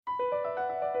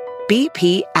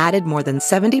BP added more than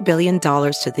 $70 billion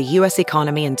to the U.S.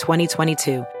 economy in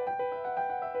 2022.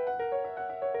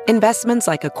 Investments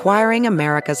like acquiring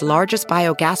America's largest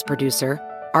biogas producer,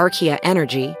 Archaea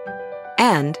Energy,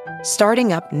 and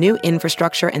starting up new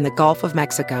infrastructure in the Gulf of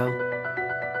Mexico.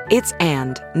 It's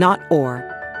and, not or.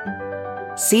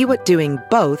 See what doing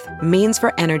both means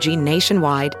for energy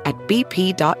nationwide at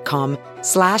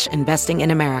bp.com/investing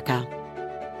in America.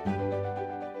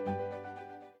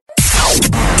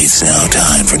 It's now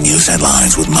time for news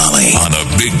headlines with Molly on the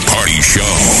Big Party Show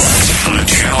on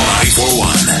Channel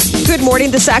 941. Good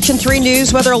morning. This Action 3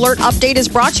 News Weather Alert update is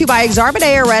brought to you by Exarban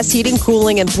ARS Heating,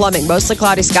 Cooling, and Plumbing. Mostly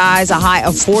cloudy skies, a high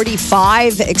of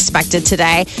 45 expected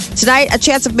today. Tonight, a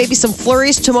chance of maybe some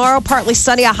flurries. Tomorrow, partly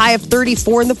sunny, a high of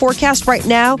 34 in the forecast. Right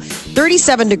now,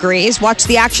 37 degrees. Watch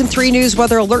the Action 3 News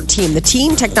Weather Alert team. The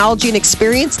team, technology, and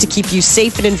experience to keep you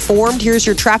safe and informed. Here's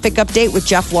your traffic update with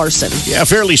Jeff Larson. Yeah,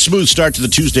 fairly smooth start to the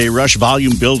Tuesday rush.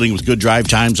 Volume building with good drive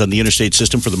times on the interstate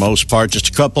system for the most part. Just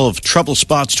a couple of trouble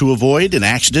spots to avoid. An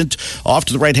accident off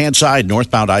to the right-hand side,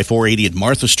 northbound I-480 at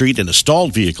Martha Street, and a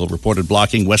stalled vehicle reported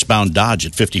blocking westbound Dodge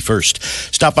at 51st.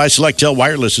 Stop by Selectel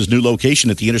Wireless's new location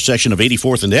at the intersection of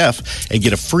 84th and F and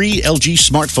get a free LG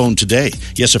smartphone today.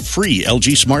 Yes, a free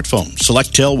LG smartphone.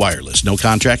 Selectel Wireless. No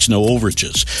contracts, no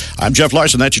overages. I'm Jeff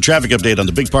Larson. That's your traffic update on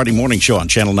the Big Party Morning Show on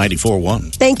Channel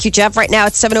 94.1. Thank you, Jeff. Right now,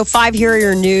 it's 7:05. Here are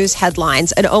your news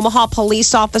headlines. An Omaha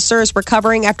police officer is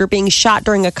recovering after being shot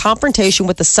during a confrontation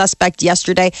with the suspect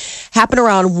yesterday. Happened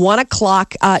around 1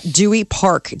 o'clock at Dewey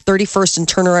Park, 31st and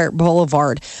Turner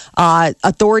Boulevard.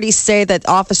 Authorities say that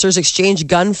officers exchanged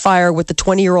gunfire with the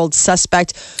 20-year-old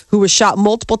suspect who was shot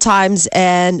multiple times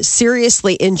and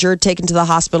seriously injured, taken to the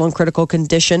hospital in critical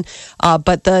condition.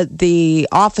 But the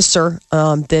officer,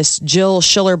 this Jill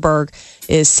Schillerberg,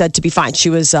 is said to be fine. She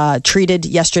was treated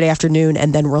yesterday afternoon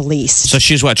and then released. So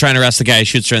she's trying to arrest the guy,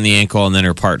 shoots her in the ankle, and then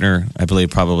her partner, I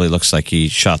believe, probably looks like he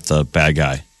shot the bad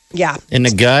guy. Yeah. In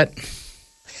the gut?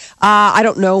 I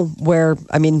don't know where.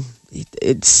 I mean,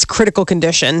 it's critical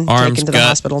condition. Arms, taken to gut, the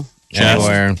hospital.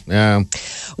 Anywhere. Yeah.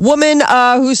 Woman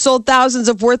who sold thousands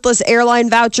of worthless airline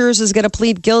vouchers is going to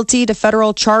plead guilty to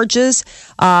federal charges.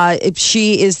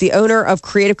 She is the owner of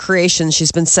Creative Creations.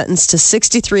 She's been sentenced to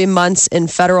 63 months in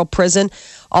federal prison.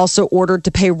 Also ordered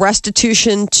to pay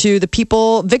restitution to the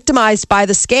people victimized by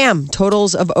the scam,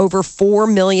 totals of over $4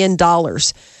 million.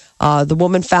 The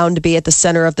woman found to be at the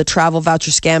center of the travel voucher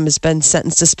scam has been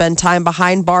sentenced to spend time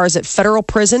behind bars at federal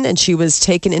prison, and she was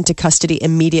taken into custody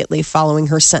immediately following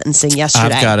her sentencing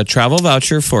yesterday. I've got a travel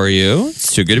voucher for you.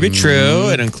 It's too good to be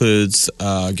true. It includes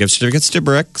gift certificates to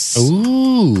Bricks.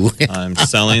 Ooh. I'm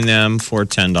selling them for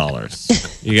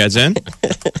 $10. You guys in?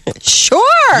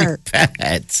 Sure.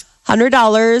 Bet.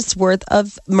 $100 worth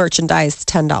of merchandise,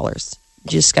 $10.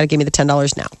 You just got to give me the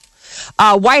 $10 now.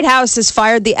 White House has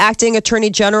fired the acting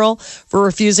attorney general for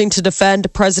refusing to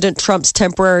defend President Trump's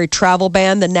temporary travel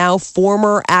ban. The now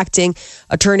former acting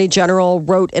attorney general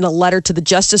wrote in a letter to the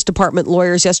Justice Department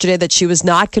lawyers yesterday that she was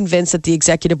not convinced that the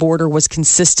executive order was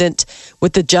consistent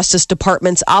with the Justice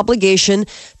Department's obligation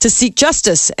to seek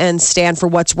justice and stand for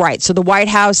what's right. So the White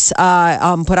House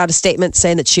put out a statement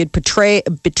saying that she had betrayed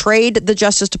the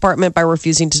Justice Department by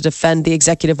refusing to defend the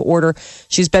executive order.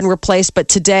 She's been replaced, but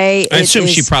today I assume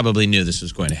she probably knew this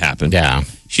was going to happen. Yeah.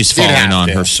 She's falling on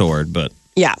her sword, but...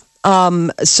 Yeah.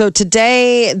 So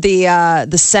today,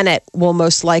 the Senate will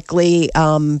most likely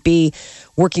be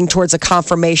working towards a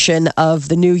confirmation of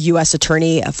the new U.S.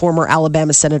 attorney, former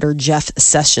Alabama Senator Jeff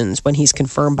Sessions, when he's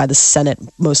confirmed by the Senate,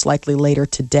 most likely later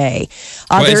today.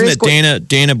 Isn't it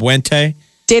Dana Buente?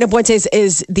 Dana Buentes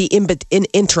is the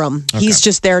interim. Okay. He's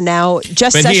just there now.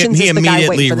 Sessions is the guy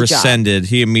waiting for the job.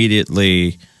 He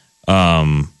immediately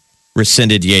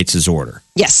rescinded Yates's order.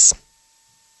 Yes.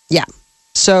 Yeah.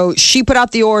 So she put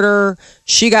out the order.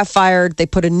 She got fired. They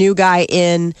put a new guy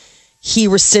in. He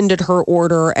rescinded her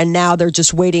order, and now they're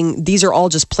just waiting. These are all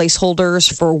just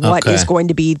placeholders for what is going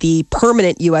to be the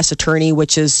permanent U.S. attorney,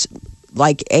 which is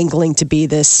like angling to be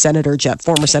this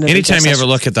former Senator. Anytime you ever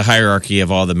look at the hierarchy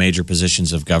of all the major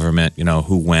positions of government, you know,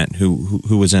 who went,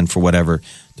 who was in for whatever,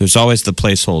 there's always the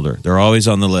placeholder. They're always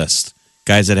on the list.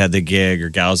 Guys that had the gig or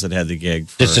gals that had the gig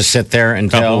for just to sit there and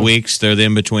a couple of weeks, they're the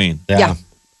in-between. Yeah.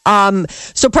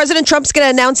 So President Trump's going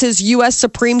to announce his U.S.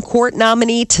 Supreme Court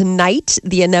nominee tonight.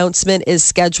 The announcement is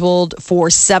scheduled for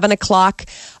 7 o'clock.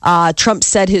 Trump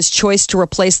said his choice to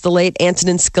replace the late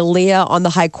Antonin Scalia on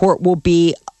the high court will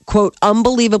be, quote,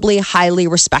 unbelievably highly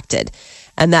respected,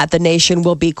 and that the nation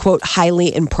will be, quote,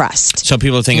 highly impressed. So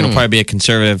people think it'll probably be a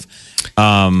conservative.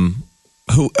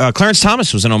 Clarence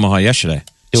Thomas was in Omaha yesterday.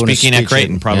 Speaking at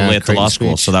Creighton, probably at the law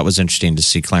school. So that was interesting to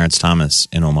see Clarence Thomas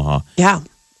in Omaha. Yeah.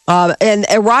 And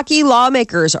Iraqi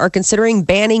lawmakers are considering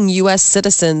banning U.S.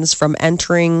 citizens from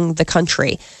entering the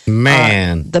country.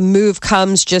 Man. The move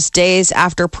comes just days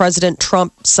after President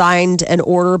Trump signed an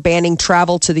order banning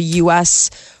travel to the U.S.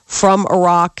 from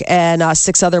Iraq and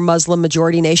 6 other Muslim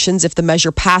majority nations. If the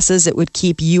measure passes, it would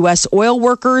keep U.S. oil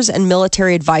workers and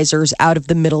military advisors out of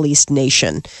the Middle East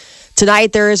nation.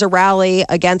 Tonight, there is a rally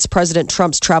against President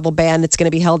Trump's travel ban. It's going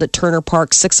to be held at Turner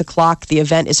Park, 6 o'clock. The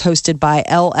event is hosted by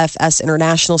LFS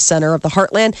International Center of the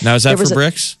Heartland. Now, is that for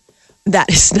BRICS?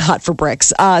 That is not for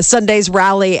BRICS. Sunday's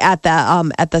rally at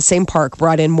the same park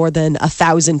brought in more than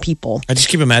 1,000 people. I just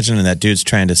keep imagining that dude's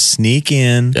trying to sneak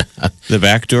in the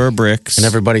back door of BRICS. And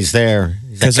everybody's there.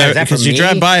 Because you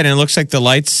drive by it and it looks like there's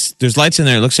lights in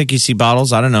there. It looks like you see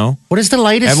bottles. I don't know. What is the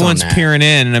latest Everyone's on that? peering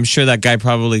in, and I'm sure that guy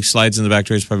probably slides in the back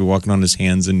door. He's probably walking on his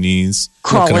hands and knees.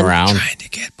 Crawling. Looking around. Trying to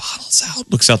get bottles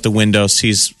out. Looks out the window,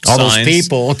 sees All signs. those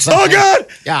people. Oh, God!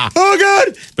 Yeah. Oh,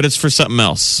 God! But it's for something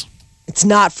else. It's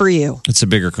not for you. It's a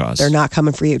bigger cause. They're not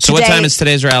coming for you. So what time is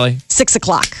today's rally? 6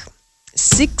 o'clock.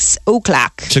 6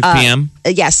 o'clock. 6 p.m.?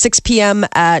 6 p.m.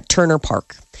 at Turner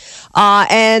Park.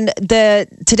 And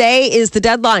today is the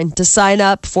deadline to sign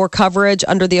up for coverage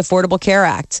under the Affordable Care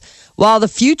Act. While the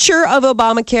future of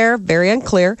Obamacare, very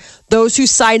unclear, those who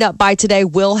sign up by today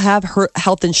will have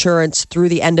health insurance through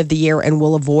the end of the year and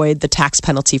will avoid the tax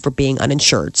penalty for being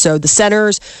uninsured. So the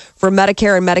Centers for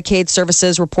Medicare and Medicaid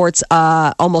Services reports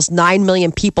almost 9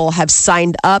 million people have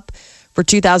signed up for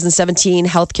 2017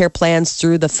 healthcare plans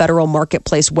through the federal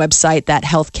marketplace website, that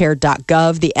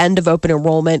healthcare.gov. The end of open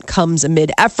enrollment comes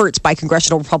amid efforts by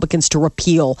congressional Republicans to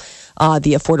repeal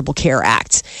the Affordable Care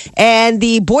Act. And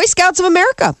the Boy Scouts of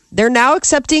America, they're now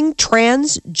accepting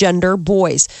transgender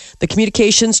boys. The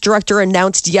communications director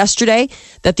announced yesterday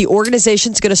that the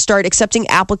organization is going to start accepting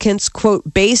applicants,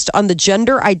 quote, based on the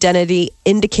gender identity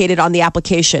indicated on the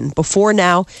application. Before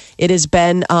now, it has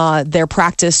been their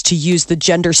practice to use the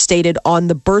gender stated on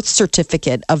the birth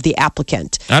certificate of the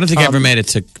applicant. I don't think I ever made it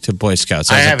to Boy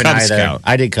Scouts. I was haven't a Cub either. Scout.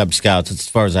 I did Cub Scouts as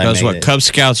far as I That was made what? it. Cub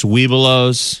Scouts,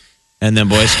 Weebelows, and then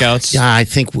Boy Scouts? Yeah, I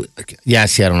think. I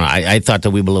don't know. I thought the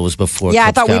Weebelow was before. Yeah, I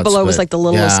Cub thought Scouts, Weebelow was but like the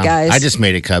littlest guys. I just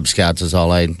made it Cub Scouts is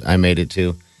all I made it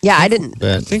to. Yeah, I didn't.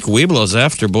 But I think Weebelow's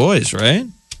after boys, right?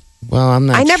 well, I'm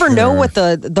not. I never know sure. what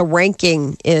the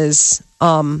ranking is.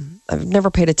 I've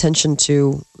never paid attention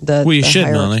to the. Well, you the should,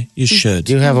 hierarchy. Molly. You should.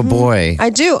 Do you have a boy? I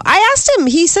do. I asked him.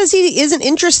 He says he isn't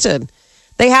interested.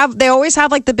 They always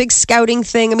have like the big scouting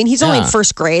thing. I mean, he's only in Yeah.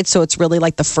 first grade, so it's really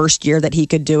like the first year that he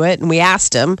could do it. And we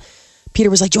asked him. Peter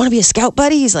was like, "Do you want to be a scout,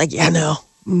 buddy?" He's like, "Yeah, no,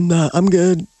 I'm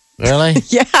good." Really?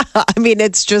 Yeah, I mean,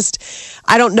 it's just,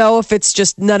 I don't know if it's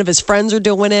just none of his friends are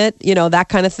doing it, that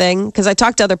kind of thing. Because I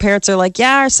talked to other parents, they're like,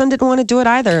 "Yeah, our son didn't want to do it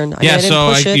either." And I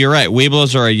didn't push it. You're right.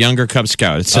 Weebelows are a younger Cub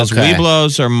Scout. It says Okay.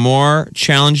 Weebelows are more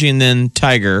challenging than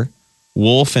Tiger,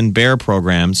 Wolf, and Bear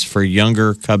programs for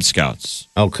younger Cub Scouts.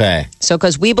 Okay. So,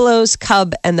 because Weebelows,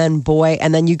 Cub, and then Boy,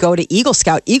 and then you go to Eagle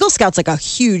Scout. Eagle Scout's like a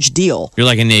huge deal. You're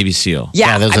like a Navy SEAL.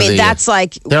 Yeah, those I are mean, the- that's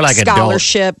like They're like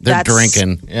scholarship. Adult. They're that's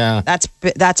drinking. Yeah. That's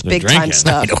big drinking. time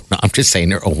stuff. I don't know. I'm just saying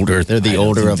they're older. They're the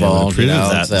older of all. Prove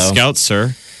that. So, The Scouts,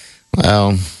 sir.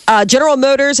 well, General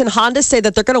Motors and Honda say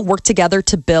that they're going to work together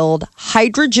to build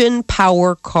hydrogen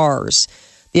power cars.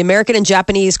 The American and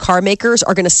Japanese car makers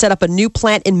are going to set up a new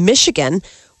plant in Michigan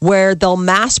where they'll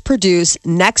mass produce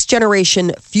next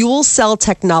generation fuel cell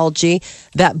technology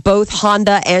that both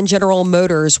Honda and General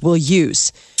Motors will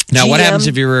use. Now, what GM happens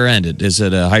if you're rear-ended? Is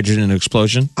it a hydrogen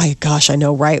explosion? I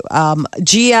know, right?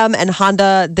 GM and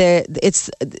Honda,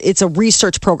 it's a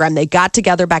research program. They got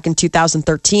together back in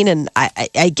 2013, and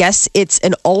I guess it's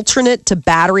an alternate to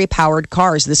battery-powered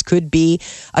cars. This could be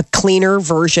a cleaner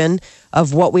version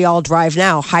of what we all drive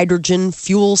now, hydrogen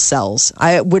fuel cells.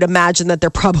 I would imagine that they're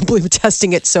probably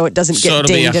testing it so it doesn't So get it'll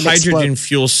be a dinged and hydrogen explode.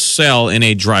 fuel cell in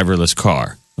a driverless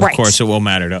car. Of Right. course, it will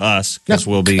matter to us because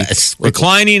we'll be Yes.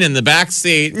 reclining in the back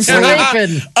seat.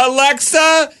 Sleeping.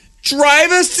 Alexa,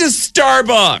 drive us to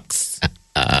Starbucks.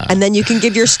 And then you can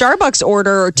give your Starbucks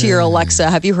order to your Alexa.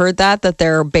 Have you heard that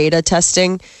they're beta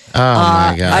testing oh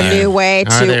my God. a new way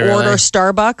Are to they really? order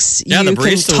Starbucks? Yeah, you the can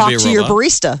barista will talk be a to your robot.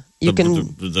 barista. You can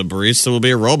The barista will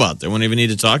be a robot. They won't even need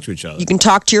to talk to each other. you can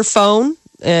talk to your phone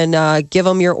and give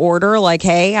them your order. Like,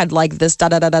 hey, I'd like this. Da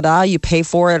da da da da. You pay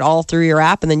for it all through your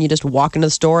app, and then you just walk into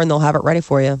the store and they'll have it ready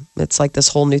for you. It's like this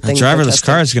whole new A thing. that they're driverless testing.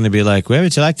 car is going to be like, where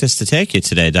would you like this to take you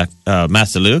today,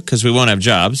 Master Luke? Because we won't have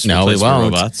jobs. No, we replaced with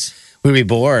won't. Robots. We'd be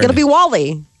bored. It'll be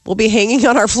Wally. We'll be hanging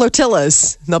on our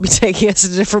flotillas. They'll be taking us to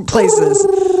different places.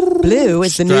 Blue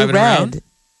is the new driving red. around?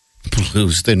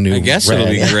 Blue's the new I guess red.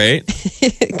 it'll be great.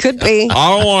 It could be. I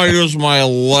don't want to use my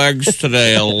legs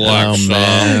today, Alexa. Oh,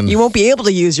 man. You won't be able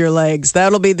to use your legs.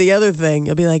 That'll be the other thing.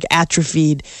 You'll be like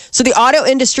atrophied. So the auto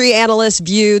industry analysts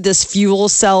view this fuel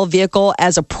cell vehicle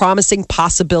as a promising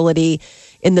possibility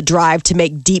in the drive to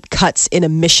make deep cuts in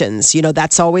emissions. You know,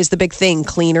 that's always the big thing,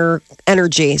 cleaner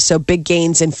energy. So big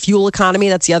gains in fuel economy.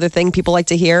 That's the other thing people like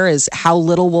to hear is how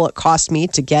little will it cost me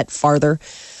to get farther.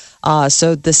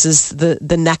 So this is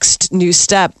the next new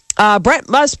step. Brent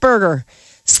Musburger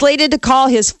slated to call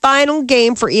his final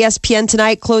game for ESPN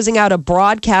tonight, closing out a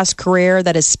broadcast career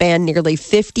that has spanned nearly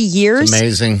 50 years.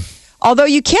 Amazing. Although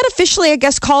you can't officially, I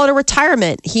guess, call it a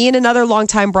retirement. He and another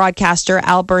longtime broadcaster,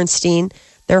 Al Bernstein,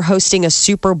 they're hosting a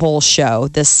Super Bowl show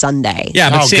this Sunday. Yeah,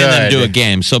 but seeing them good. do a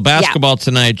game. So basketball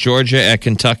tonight, Georgia at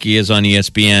Kentucky is on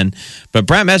ESPN. But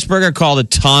Brent Musburger called a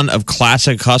ton of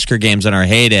classic Husker games in our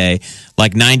heyday,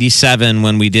 like 97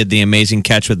 when we did the amazing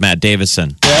catch with Matt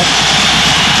Davison.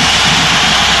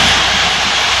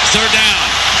 Third down.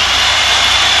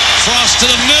 Frost to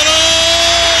the middle.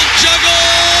 Juggle.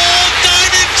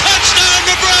 Diving touchdown,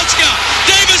 Nebraska.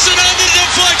 Davison on the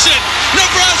deflection.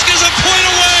 Nebraska's a point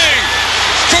away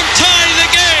from tying the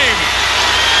game.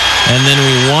 And then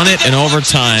we won it in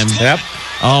overtime. Yep.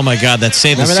 Oh, my God. That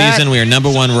saved the Remember that? season. We are number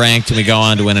one ranked, and we go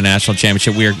on to win a national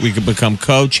championship. We could become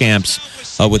co-champs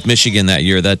with Michigan that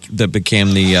year. That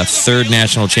became the third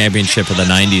national championship of the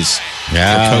 90s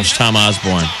Yeah. for Coach Tom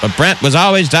Osborne. But Brent was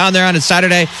always down there on a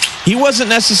Saturday. He wasn't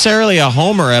necessarily a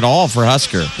homer at all for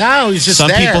Husker. No, he's just Some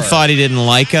there. people thought he didn't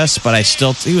like us, but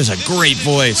he was a great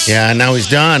voice. Yeah, now he's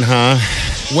done, huh?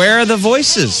 Where are the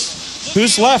voices?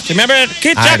 Who's left? Remember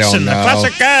Keith I Jackson, don't the know.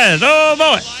 classic guys. Oh,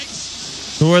 boy.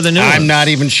 Who are the new ones? I'm not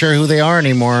even sure who they are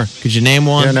anymore. Could you name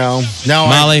one? You know, no.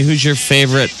 Molly, who's your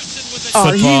favorite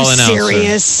Are you football announcer?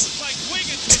 serious?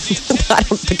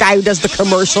 The guy who does the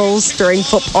commercials during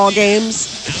football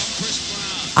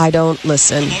games? I don't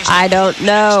listen. I don't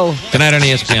know. Tonight on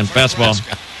ESPN, basketball.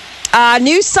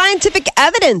 New scientific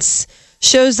evidence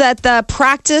shows that the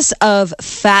practice of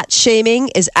fat shaming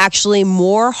is actually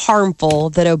more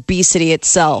harmful than obesity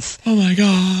itself. Oh, my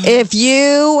God. If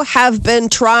you have been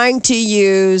trying to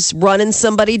use running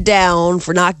somebody down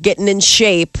for not getting in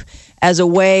shape as a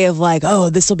way of like,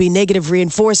 oh, this will be negative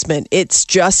reinforcement, it's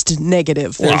just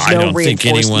negative. There's Well, I no don't think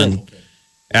reinforcement. anyone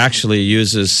actually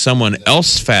uses someone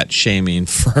else fat shaming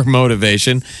for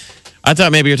motivation. I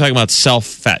thought maybe you're talking about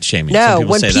self-fat shaming. Some No,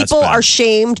 people when say that's people bad. are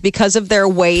shamed because of their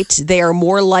weight, they are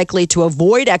more likely to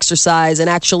avoid exercise and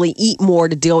actually eat more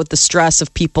to deal with the stress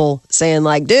of people saying,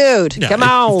 like, dude, Yeah, come if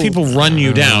on. people run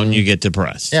you down, you get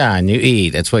depressed. Yeah, and you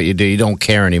eat. That's what you do. You don't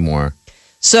care anymore.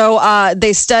 So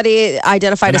they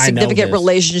identified And a I know significant this.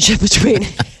 relationship between.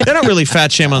 They don't really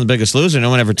fat shame on The Biggest Loser.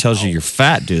 No one ever tells you you're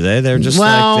fat, do they? They're just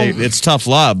Well- it's tough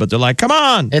love, but they're like, come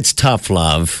on. It's tough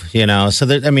love, you know. So,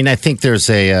 I think there's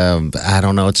I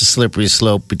don't know, it's a slippery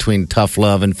slope between tough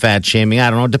love and fat shaming. I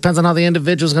don't know. It depends on how the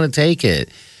individual's going to take it,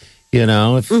 you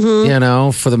know, you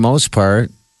know, for the most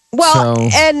part. Well, So-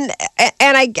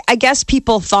 and I guess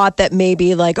people thought that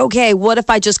maybe like, okay, what if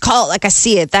I just call it like I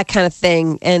see it, that kind of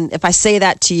thing. And if I say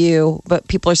that to you, but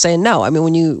people are saying no. I mean,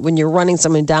 when you're running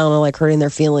someone down and like hurting their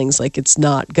feelings, like it's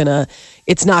not gonna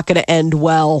end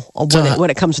well when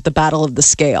it comes with the battle of the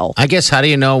scale. I guess, how do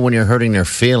you know when you're hurting their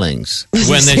feelings?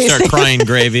 When they start crying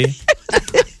gravy.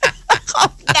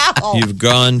 No. You've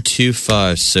gone too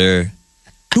far, sir.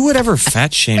 Who would ever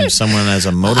fat shame someone as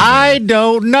a motivator? I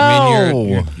don't know. I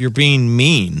mean, you're being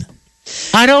mean.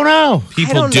 I don't know.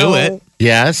 People don't do know. it,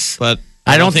 Yes. but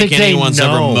I don't think they anyone's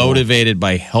ever know. motivated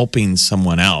by helping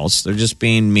someone else. They're just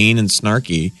being mean and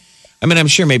snarky. I mean, I'm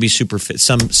sure maybe super fit,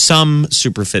 some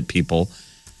super fit people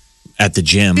at the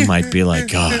gym might be like,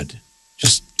 God,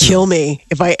 just Kill me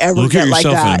if I ever look get at like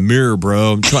yourself that. in a mirror,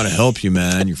 bro. I'm trying to help you,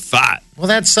 man. You're fat. Well,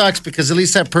 that sucks because at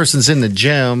least that person's in the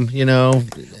gym, you know,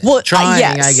 Well, trying,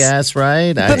 yes. I guess,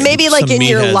 right? But maybe like Some in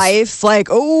your meatheads. life, like,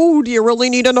 oh, do you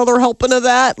really need another helping of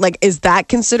that? Like, is that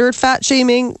considered fat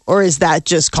shaming or is that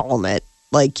just calling it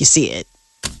like you see it?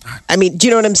 I mean, do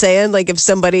you know what I'm saying? Like if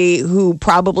somebody who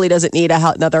probably doesn't need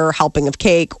another helping of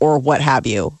cake or what have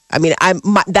you. I mean,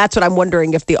 that's what I'm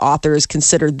wondering if the authors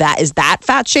considered that. Is that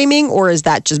fat shaming or is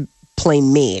that just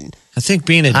plain mean? I think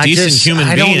being a I decent just- human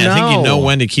I don't being, I think you know know.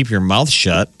 when to keep your mouth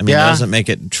shut. I mean, Yeah. that doesn't make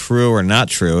it true or not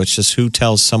true. It's just who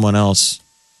tells someone else.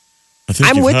 I think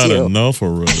I'm you've with had you. enough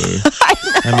already.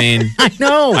 I mean, I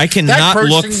know. I That cannot person-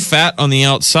 look fat on the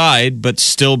outside, but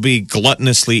still be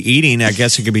gluttonously eating. I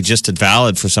guess it could be just as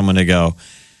valid for someone to go,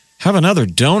 have another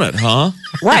donut, huh?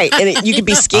 Right. And you could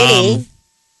be skinny.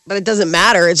 But it doesn't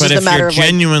matter. It's But just if a matter you're of like,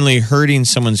 genuinely hurting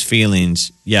someone's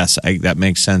feelings, yes, that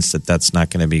makes sense that that's not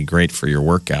going to be great for your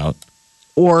workout.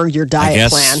 or your I diet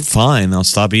guess plan. fine. I'll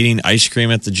stop eating ice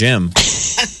cream at the gym.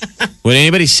 Would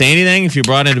anybody say anything if you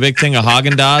brought in a big thing of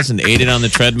Haagen-Dazs and ate it on the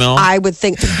treadmill? I would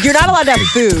think you're not allowed to have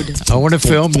food. I want to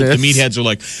film The this. meatheads are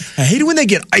like, I hate it when they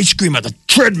get ice cream at the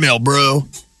treadmill, bro.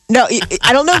 No,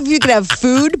 I don't know if you can have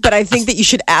food, but I think that you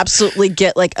should absolutely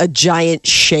get like a giant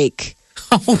shake.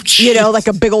 Oh, You know, like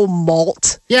a big old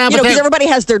malt. Yeah, you but know, because they- everybody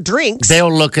has their drinks.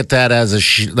 They'll look at that as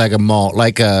like a malt,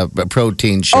 like a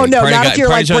protein shake. Oh, no. not if you're,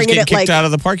 like, Party's always bringing getting it, kicked like- out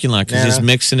of the parking lot because Yeah. he's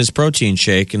mixing his protein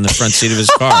shake in the front seat of his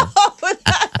car.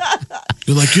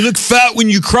 You're like, you look fat when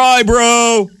you cry,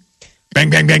 bro. Bang,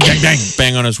 bang, bang, bang, bang.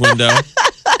 Bang on his window.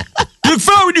 You look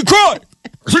fat when you cry.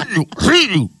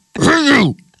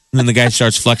 And then the guy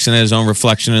starts flexing at his own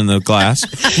reflection in the glass.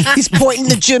 He's pointing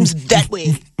the gyms that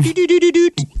way.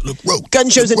 Gun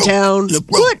shows in town.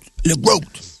 What?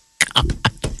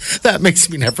 That makes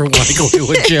me never want to go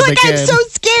to a gym Like, again. I'm so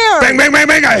scared. Bang, bang, bang,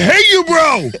 bang. I hate you,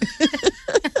 bro.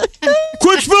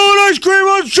 Quit spilling ice cream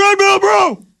on the treadmill,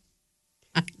 bro.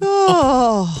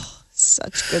 Oh,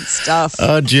 such good stuff.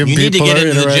 Gym You need to people get are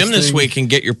into the gym this interesting. week and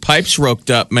get your pipes roped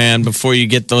up, man, before you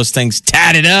get those things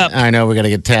tatted up. I know we're going to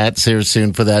get tats here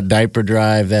soon for that diaper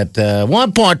drive. That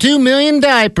 1.2 million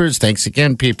diapers. Thanks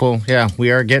again, people. Yeah,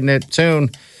 we are getting it soon.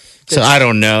 So I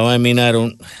don't know. I mean, I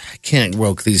can't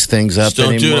roke these things up Just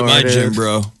don't do it at anymore. my dude. gym,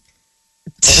 bro.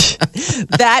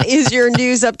 That is your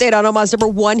news update on Omaha's number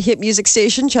one hit music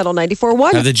station, Channel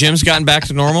 94.1. Have the gyms gotten back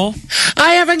to normal?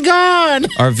 I haven't gone.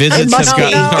 Our visits have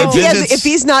gotten our visits If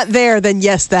he's not there, then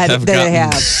yes, that have they gotten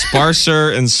have. sparser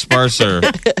and sparser.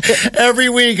 Every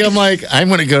week, I'm like, I'm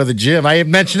going to go to the gym. I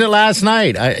mentioned it last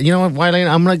night. You know what, Wileen?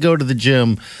 I'm going to go to the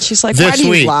gym. She's like, this why do you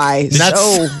week. lie?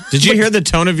 That's- Did you hear the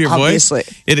tone of your Obviously.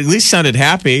 voice? It at least sounded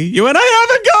happy. You went, I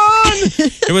haven't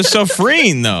gone. It was so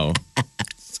freeing, though.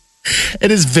 It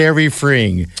is very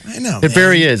freeing. I know. It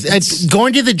very is.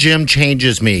 Going to the gym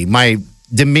changes me, my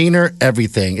demeanor,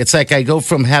 everything. It's like I go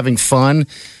from having fun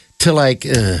to like,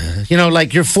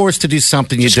 like you're forced to do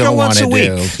something Just you go don't want once to a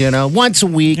do. week. You know, once a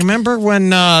week. Remember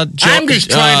when I'm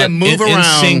just trying to move around.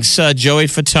 NSYNC's Joey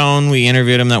Fatone, we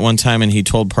interviewed him that one time, and he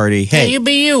told Party, hey, Hey, you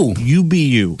be you. you be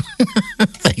you.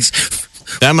 Thanks.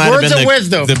 That might Words have of been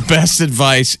wisdom. the best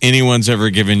advice anyone's ever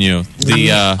given you.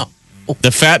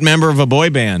 The fat member of a boy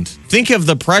band. Think of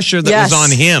the pressure that Yes.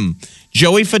 was on him.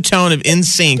 Joey Fatone of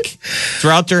NSYNC,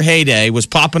 throughout their heyday, was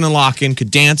popping and locking, could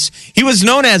dance. He was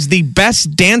known as the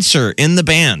best dancer in the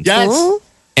band. Yes.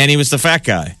 And he was the fat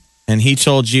guy. And he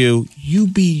told you, you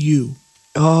be you.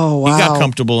 Oh, wow. He got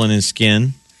comfortable in his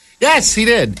skin. Yes, he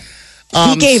did.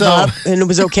 He gave so- up and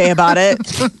was okay about it.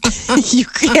 You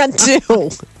can't do.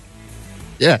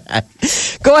 Yeah.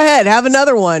 Go ahead, have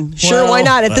another one. Sure, Well, why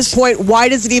not? At this point, why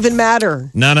does it even matter?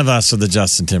 None of us are the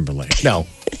Justin Timberlake. No.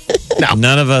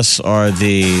 None of us are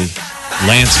the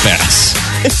Lance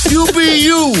Bass. You be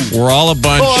you. We're all a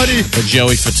bunch Party. of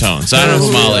Joey Fatones. I don't know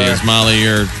who Molly is. Molly,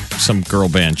 you're some girl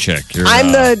band chick. You're,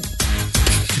 I'm the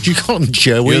Did you call him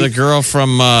Joey? You're the girl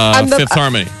from the- Fifth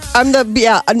Harmony. I'm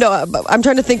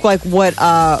trying to think like what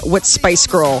Spice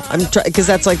Girl. Because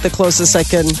that's like the closest I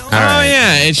can. Oh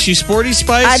yeah, is she Sporty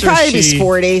Spice? I'd or probably be she-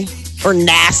 Sporty or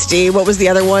Nasty. What was the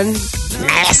other one?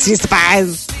 Nasty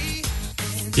Spice.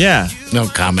 Yeah. No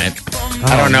comment.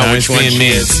 I don't know now which he's one being she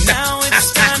mean. is.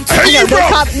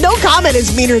 No comment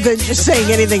is meaner than just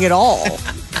saying anything at all.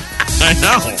 I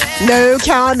know. No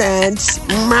comment.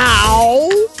 Meow.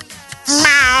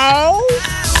 Meow.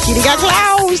 Kitty got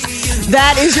claws.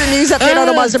 That is your news update on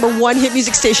Omaha's number one hit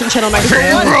music station, Channel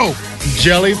 94.1.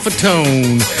 Jelly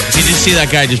Fatone. Did you see that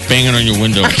guy just banging on your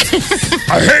window?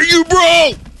 I hate you,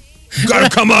 bro. You gotta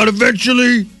come out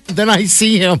eventually. Then I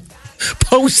see him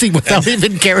posting without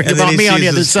even caring and then about he me on sees the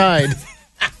other his- side.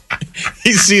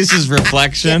 He sees his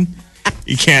reflection.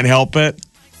 He can't help it.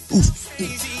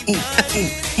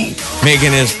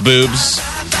 Making his boobs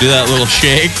do that little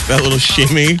shake, that little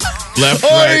shimmy. Left,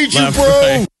 right, hate you, left, bro.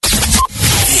 right.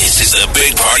 This is the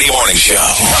Big Party Morning Show.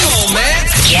 Come on, man.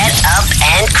 Get up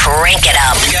and crank it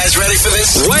up. You guys ready for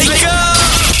this? Wake up!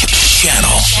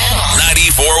 Channel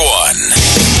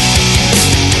 94.1.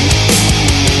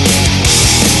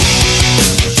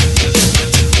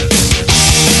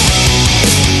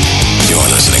 You're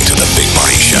listening to the Big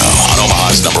Party Show on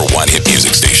Omaha's number one hit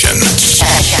music station.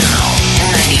 Channel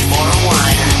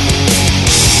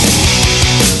 94.1.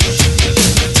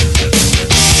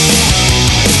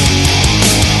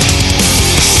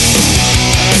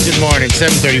 Good morning,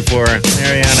 7:34.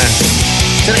 Ariana.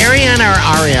 Is it Ariana or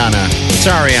Ariana? It's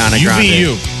Ariana You Grande. be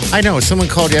you. I know. Someone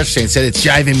called yesterday and said it's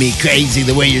driving me crazy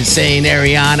the way you're saying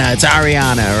Ariana. It's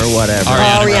Ariana or whatever.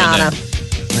 Ariana.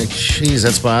 Like, jeez,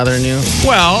 that's bothering you?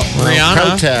 Well, Rihanna.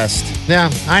 Protest. Yeah,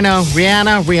 I know.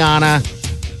 Rihanna.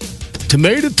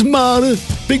 Tomato.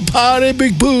 Big party,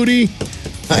 big booty.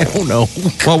 I don't know.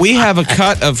 Well, we have a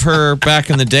cut of her back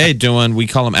in the day doing, we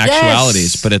call them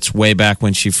actualities, but it's way back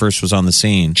when she first was on the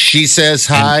scene. She says,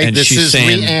 hi, And this she's is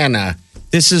saying- Rihanna.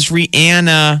 This is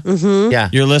Rihanna. Yeah.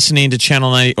 You're listening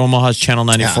to Omaha's Channel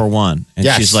 94.1. And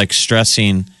Yes. she's like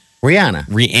stressing Rihanna.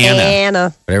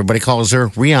 Anna. But everybody calls her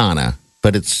Rihanna.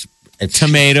 But it's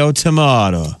Tomato.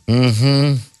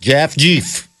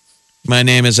 Jeff. My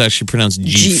name is actually pronounced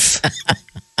Jeef.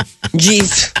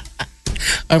 Jeef.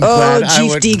 I'm Oh, glad I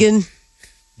Jeef would- Deegan.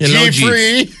 Hello, Jeef.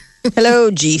 Jeffrey.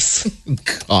 Hello, Jeef.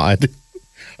 God.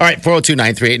 All right,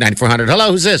 402-938-9400.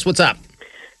 Hello, who's this? What's up?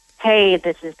 Hey,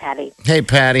 this is Patty. Hey,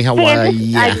 Patty, how Hey, are I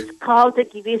you? just called to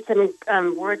give you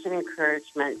some words of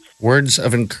encouragement Words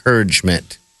of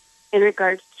encouragement. in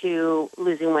regards to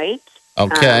losing weight.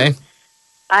 Okay.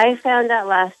 I found out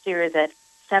last year that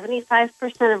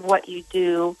 75% of what you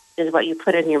do is what you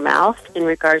put in your mouth in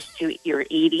regards to your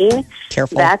eating.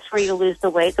 Careful. That's where you lose the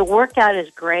weight. The workout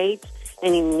is great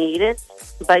and you need it,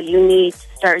 but you need to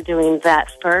start doing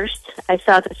that first. I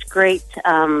saw this great...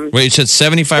 Wait, you said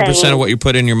 75% of what you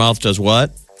put in your mouth does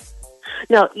what?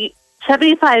 No,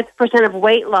 75% of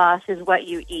weight loss is what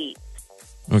you eat,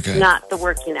 Okay. not the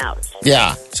working out.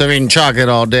 Yeah. So eating chocolate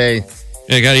all day.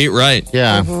 Yeah, you got to eat right.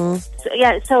 Yeah.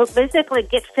 So basically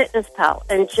get FitnessPal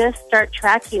and just start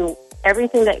tracking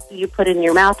everything that you put in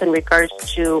your mouth in regards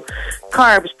to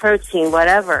carbs, protein,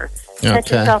 whatever. Set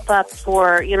Okay. yourself up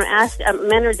for, ask,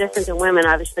 men are different than women.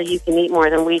 Obviously, you can eat more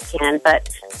than we can. But,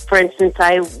 for instance,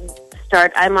 I'm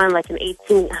on like an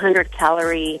 1,800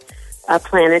 calorie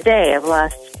plan a day. I've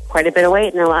lost quite a bit of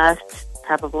weight in the last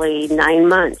probably 9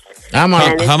 months. I'm on.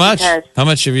 And it's How much? because How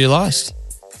much have you lost?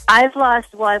 I've lost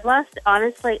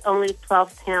honestly only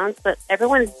 12 pounds, but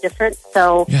everyone's different.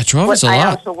 So Yeah, 12 is a I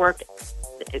lot. also work.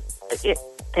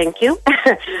 Thank you.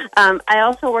 I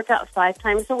also work out 5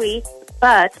 times a week,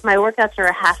 but my workouts are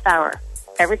a half hour.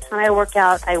 Every time I work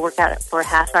out for a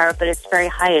half hour, but it's very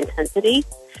high intensity.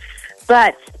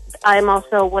 But I'm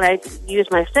also, when I use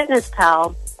my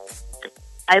FitnessPal,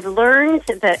 I've learned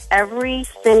that every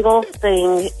single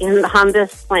thing on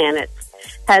this planet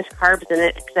has carbs in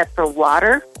it except for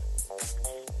water.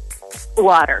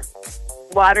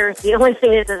 Water is the only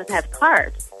thing that doesn't have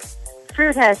carbs.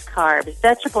 Fruit has carbs.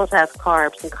 Vegetables have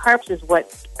carbs. And carbs is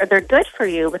they're good for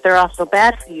you, but they're also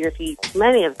bad for you if you eat too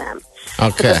many of them. Okay.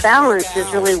 So the balance is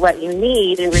really what you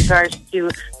need in regards to,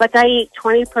 like I eat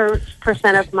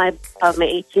 20% of my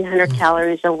 1,800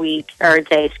 calories a week, or a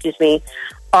day,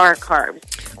 are carbs.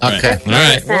 Okay. All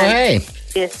right. Well, hey.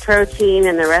 Is protein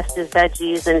and the rest is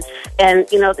veggies. And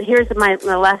here's my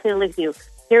last thing to leave you.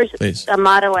 Here's Please. a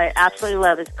motto I absolutely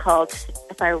love. It's called,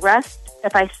 if I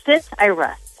sit, I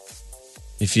rest.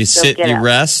 If you So sit, get you up.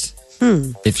 rest.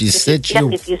 If you sit,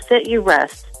 you. If you sit, you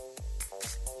rest.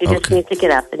 You just Okay. need to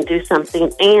get up and do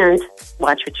something and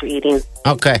watch what you're eating.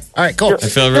 Okay. All right, cool. I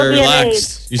feel Don't very be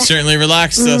relaxed. You certainly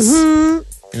relaxed us. You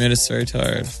made us very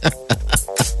tired.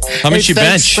 How much you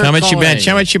thanks bench? for How much you bench? calling.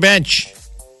 How much you bench?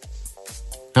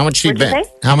 How much do you What'd you bench?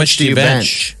 say? How much do you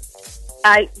bench?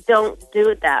 I don't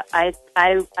do that.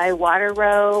 I water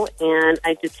row and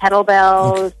I do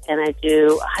kettlebells and I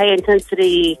do high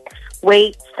intensity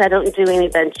weights. I don't do any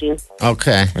benching.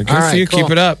 Okay. Good All for right, you. cool.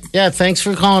 Keep it up. Yeah, thanks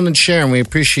for calling and sharing. We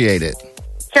appreciate it.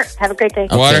 Sure. Have a great day.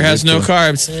 Water Okay, has you no too.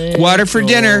 carbs. Water for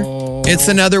dinner. It's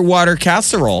another water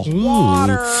casserole.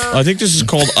 I think this is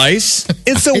called ice.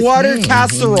 It's a water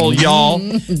casserole, y'all.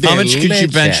 How much could you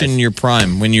bench Delicious. in your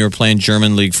prime when you were playing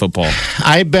German league football?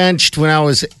 I benched when I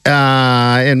was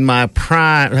in my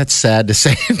prime. That's sad to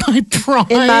say. In my prime.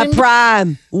 In my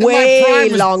prime. Way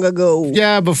prime was- long ago.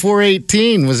 Yeah, before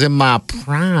 18 was in my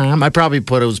prime. I probably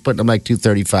was putting them like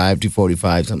 235,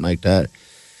 245, something like that.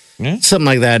 Yeah. Something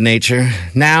like that nature.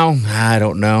 Now, I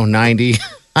don't know, 90.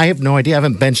 I have no idea. I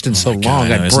haven't benched in so long.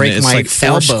 God, I'd isn't break it? It's my like four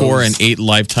elbows. score and 8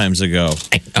 lifetimes ago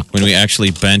when we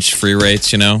actually benched free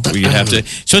rates, where you'd have to,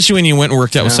 especially when you went and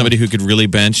worked out with somebody who could really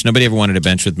bench. Nobody ever wanted to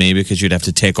bench with me because you'd have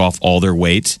to take off all their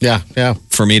weight Yeah.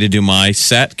 for me to do my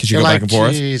set because you You're go like, back and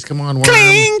forth. geez, come on, worm.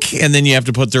 Clink! And then you have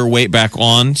to put their weight back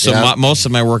on. So Yeah. most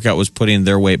of my workout was putting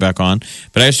their weight back on.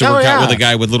 But I used to Oh, work out yeah. with a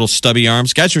guy with little stubby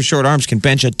arms. Guys with short arms can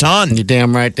bench a ton You're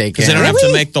damn right they because can. they don't have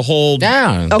to make the whole.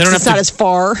 Yeah. Oh, They don't 'cause it's have not to- as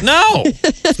far. No,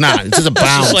 It's not. It's just a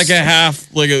bounce. it's like a half,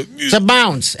 It's a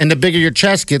bounce. And the bigger your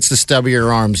chest gets, the stubbier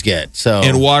your arms get. So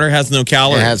and water has no it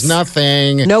calories. has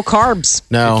nothing. No carbs.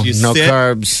 No, If you no sit-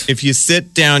 carbs. If you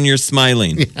sit down, you're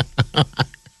smiling.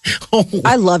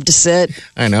 I love to sit.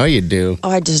 I know you do. Oh,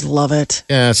 I just love it.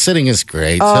 Yeah, sitting is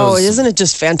great. Oh, So isn't it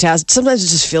just fantastic? Sometimes it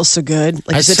just feels so good.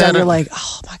 Like I you sit sat down, you're on- like,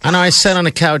 oh my God. I know I sat on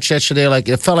a couch yesterday, like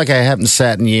it felt like I haven't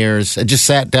sat in years. I just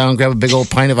sat down, grabbed a big old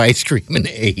pint of ice cream and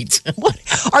ate. What?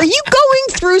 Are you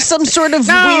going through some sort of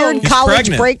weird He's college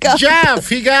pregnant. breakup? Jeff,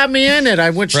 he got me in it.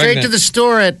 I went straight Pregnant. to the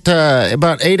store at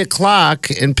about 8 o'clock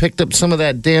and picked up some of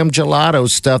that damn gelato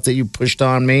stuff that you pushed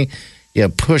on me. Yeah,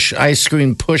 push ice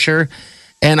cream pusher.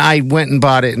 And I went and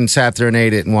bought it and sat there and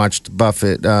ate it and watched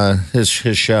Buffett, his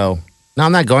show. No,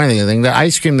 I'm not going to anything. The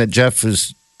ice cream that Jeff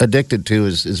is addicted to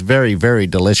is very, very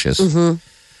delicious. Mm-hmm.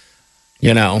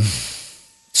 You know,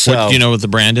 so What, do you know what the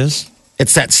brand is?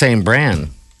 it's that same brand.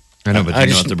 I know, but do you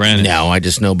know what the brand is? No, I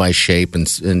just know by shape and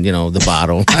you know the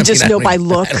bottle. I just know by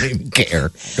look. I don't even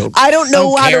care. I don't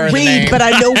know how care to the read, name. but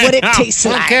I know what it tastes I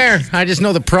don't like. care. I just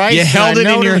know the price. You held I it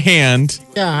know in your the- hand,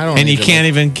 Yeah, I don't. and you need to can't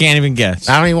look. even guess.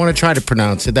 I don't even want to try to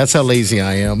pronounce it. That's how lazy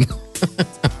I am.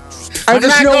 I I'm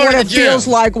just not know going what to it the gym. feels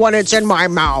like when it's in my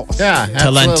mouth. Yeah,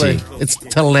 Talenti. absolutely. It's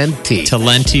Talenti.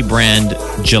 Talenti brand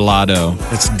gelato,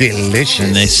 It's delicious.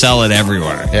 and they sell it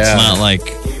everywhere. Yeah. It's not like,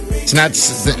 It's not.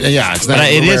 Yeah, it's not.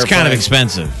 but it a is rare kind of price.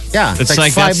 expensive. Yeah, It's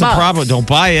like that's the $5. problem. Don't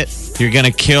buy it. You're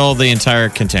gonna kill the entire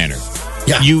container.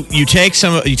 Yeah. You take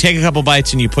a couple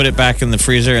bites and you put it back in the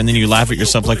freezer, and then you laugh at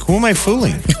yourself like, who am I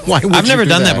fooling? Why would I've you never do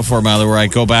done that before, Miley, where I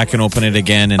go back and open it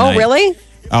again. And Oh, really?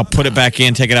 I'll put it back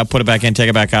in, take it out, put it back in, take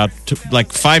it back out,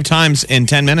 like 5 times in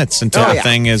 10 minutes until Oh, the yeah.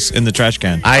 thing is in the trash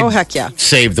can. I Oh, heck yeah.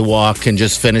 Save the walk and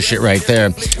just finish it right there.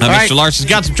 All right. Mr. Larson's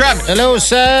got some traffic. Hello,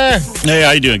 sir. Hey,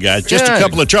 how you doing, guys? Just a Good.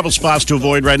 couple of trouble spots to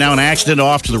avoid right now. An accident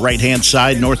off to the right-hand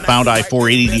side, northbound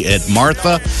I-480 at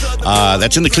Martha.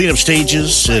 That's in the cleanup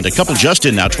stages. And a couple just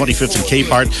in now, 25th and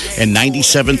Capehart and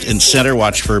 97th and Center.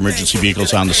 Watch for emergency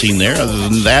vehicles on the scene there. Other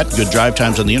than that, good drive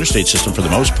times on the interstate system for the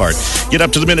most part. Get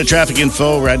up to the minute traffic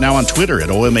info right now on Twitter at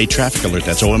OMA Traffic Alert.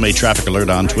 That's OMA Traffic Alert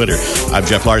on Twitter. I'm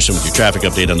Jeff Larson with your traffic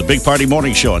update on the Big Party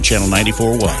Morning Show on Channel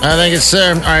 94.1. Thank you,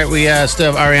 sir. All right, we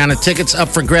still have Ariana tickets up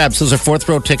for grabs. Those are fourth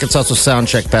row tickets, also sound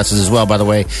check passes as well, by the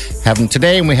way. Have them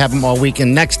today, and we have them all week.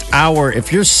 And next hour,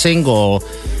 if you're single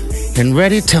and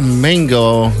ready to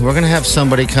mingle, we're going to have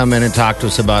somebody come in and talk to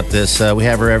us about this. We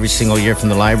have her every single year from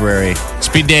the library.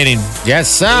 Speed dating. Yes,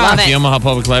 sir. Love it. The Omaha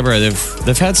Public Library.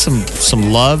 They've had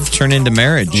some love turn into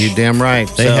marriage. You damn right.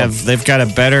 They've got a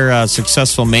better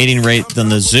successful mating rate than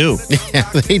the zoo. Yeah,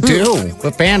 they do.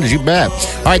 What band did you bet?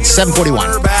 All right,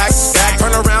 741. Back,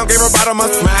 turn around, gave her bottom a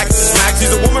smack.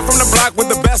 She's a woman from the block with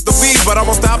the best of weed, but I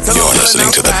won't stop till You're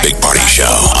listening to The Big Party Show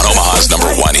on Omaha's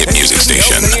 #1 hit music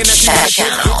station.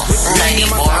 Channel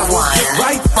 94.1.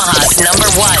 Omaha's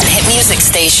 #1 hit music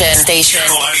station.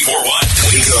 Channel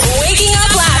 94.1. Waking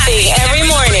up laughing every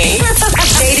morning.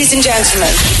 Ladies and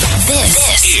gentlemen,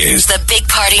 This is the Big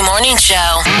Party Morning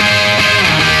Show.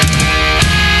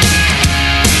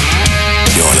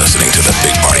 You're listening to The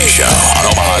Big Party Show on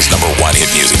Omaha's #1 hit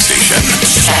music station.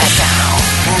 Channel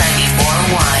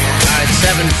 94.1. All right,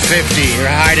 750. Your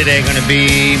high today going to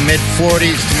be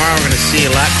mid-40s. Tomorrow we're going to see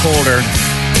a lot colder.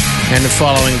 And the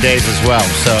following days as well.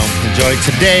 So enjoy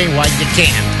today while you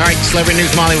can. All right, Celebrity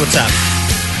News, Molly, what's up?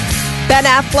 Ben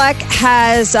Affleck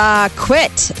has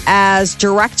quit as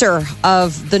director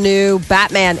of the new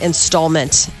Batman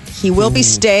installment. He will be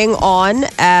staying on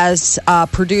as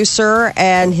producer,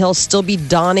 and he'll still be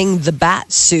donning the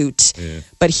bat suit.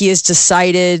 But he has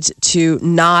decided to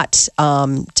not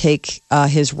take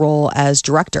his role as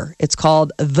director. It's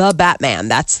called The Batman.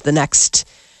 That's the next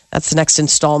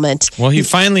installment. Well, he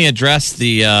finally addressed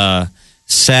the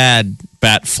sad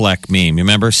Batfleck meme. You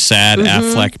remember sad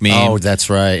Affleck meme? Oh, that's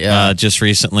right. Yeah. Just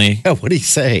recently. What did he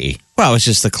say? Well, it was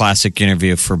just the classic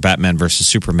interview for Batman versus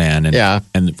Superman. And, Yeah.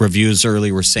 and reviews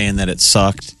early were saying that it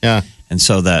sucked. Yeah. And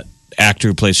so that actor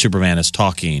who plays Superman is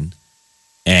talking,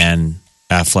 and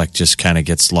Affleck just kind of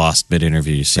gets lost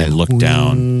mid-interview. You see him look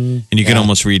down, and you can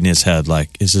almost read in his head, like,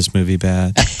 is this movie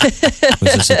bad?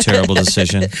 Was this a terrible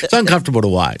decision? It's uncomfortable to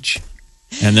watch.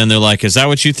 And then they're like, is that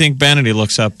what you think, Ben? And he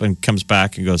looks up and comes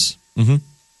back and goes, mm-hmm.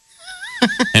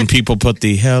 And people put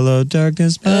the hello,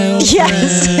 darkness, my old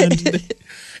Yes. friend.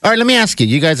 All right, let me ask you.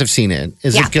 You guys have seen it.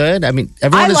 Is Yeah. it good? I mean,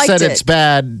 everyone has liked said it. it's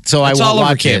bad, so It's I all won't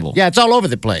over watch cable. it. Yeah, it's all over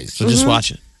the place. So just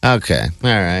watch it. Okay. All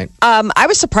right. I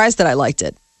was surprised that I liked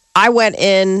it. I went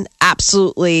in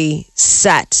absolutely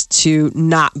set to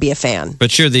not be a fan.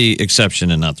 But you're the exception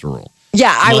and not the rule.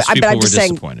 Yeah, Most but people I'm were just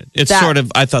saying. disappointed. It's that- sort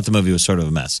of. I thought the movie was sort of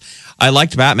a mess. I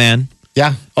liked Batman.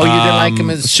 Yeah. Oh, you didn't like him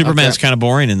as Superman's okay. kind of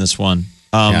boring in this one.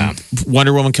 Yeah.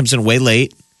 Wonder Woman comes in way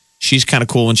late. She's kind of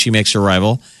cool when she makes her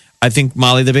arrival. I think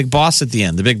Molly, the big boss at the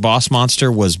end, the big boss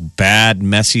monster was bad,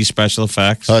 messy special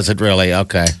effects. Oh, is it really?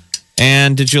 Okay.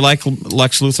 And did you like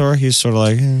Lex Luthor? He's sort of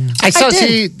like... I did.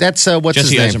 See, that's what's Jesse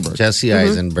his name? Eisenberg. Jesse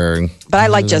Eisenberg. But I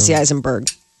like Jesse Eisenberg.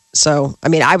 So, I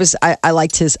mean, I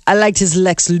liked his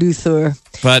Lex Luthor.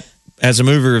 But as a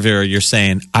movie reviewer, you're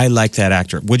saying, I like that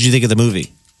actor. What did you think of the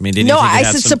movie? I mean, didn't you think I it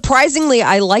had said some- surprisingly,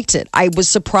 I liked it. I was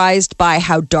surprised by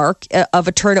how dark of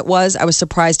a turn it was. I was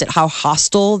surprised at how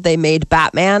hostile they made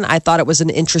Batman. I thought it was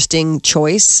an interesting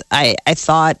choice. I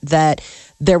thought that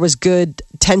there was good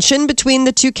tension between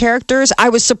the two characters. I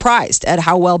was surprised at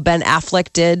how well Ben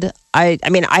Affleck did. I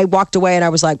mean, I walked away and I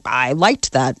was like, I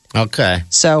liked that. Okay.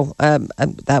 So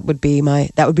that would be my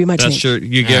That's take. your,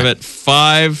 you give it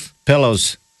 5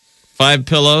 Pillows. 5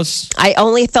 pillows. I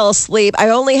only fell asleep. I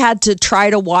only had to try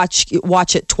to watch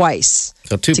it twice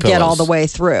So 2 to pillows. get all the way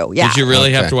through. Yeah. Did you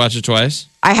really have Okay. to watch it twice?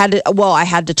 I had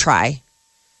to try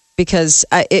because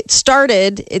it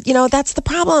started, that's the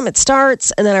problem. It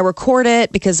starts and then I record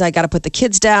it because I got to put the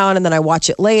kids down and then I watch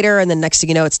it later. And then next thing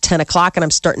you know, it's 10 o'clock and I'm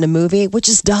starting a movie, which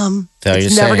is dumb. So It's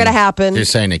you're never saying- going to happen. You're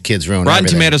saying that kids ruin Rotten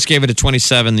everything. Tomatoes gave it a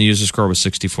 27. The user score was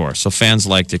 64. So fans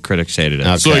liked it, critics hated it.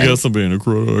 Okay. So I guess I'm being a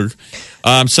critic.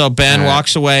 So Ben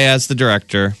walks away as the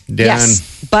director. Darren,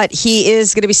 Yes, but he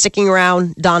is going to be sticking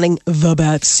around donning the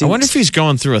bat suit. I wonder if he's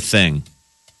going through a thing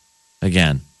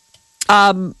again.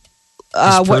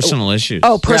 His personal issues.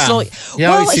 Oh, personally. He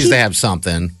always Well, seems he to have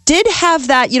something. did have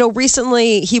that,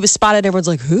 recently he was spotted. Everyone's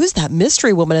like, who's that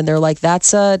mystery woman? And they're like,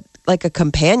 that's a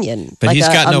companion. But like he's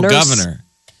got a no nurse. governor.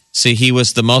 See, he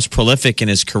was the most prolific in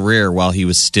his career while he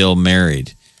was still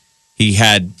married. He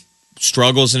had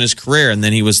struggles in his career, and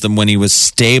then he was when he was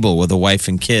stable with a wife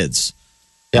and kids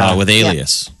with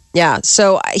Alias. Yeah,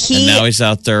 so And now he's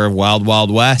out there, wild, wild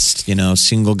west.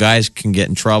 Single guys can get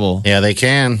in trouble. Yeah, they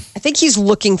can. I think he's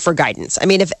looking for guidance. I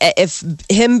mean, if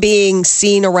him being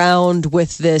seen around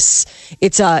with this,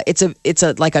 it's a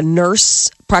like a nurse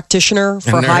practitioner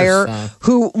for nurse, hire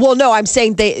who. Well, no, I'm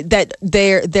saying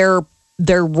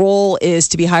their role is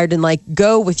to be hired and like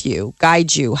go with you,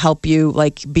 guide you, help you,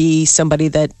 like be somebody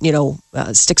that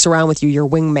sticks around with you, your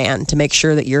wingman, to make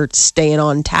sure that you're staying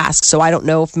on task. So I don't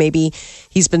know if maybe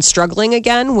he's been struggling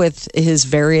again with his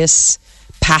various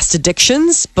past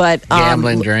addictions, but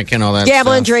Gambling, drinking, all that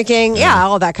gambling, stuff. drinking,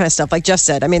 all that kind of stuff. Like Jeff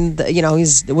said, I mean,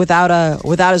 he's without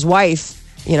his wife.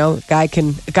 Guy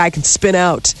can spin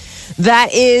out. That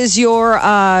is your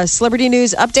celebrity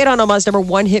news update on Omaha's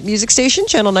 #1 hit music station,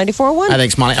 Channel 94.1.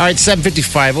 Thanks, Molly. All right,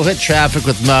 7:55. We'll hit traffic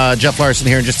with Jeff Larson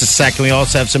here in just a second. We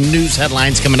also have some news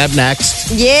headlines coming up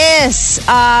next. Yes,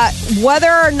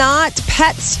 whether or not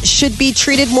pets should be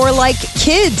treated more like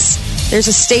kids. There's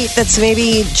a state that's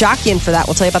maybe jockeying for that.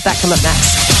 We'll tell you about that coming up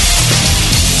next.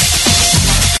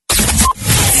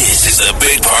 This is the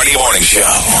Big Party Morning Show.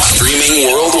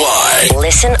 Streaming worldwide.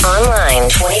 Listen online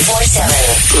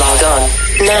 24/7. Log on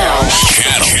now.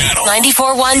 Channel.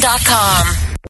 941.com.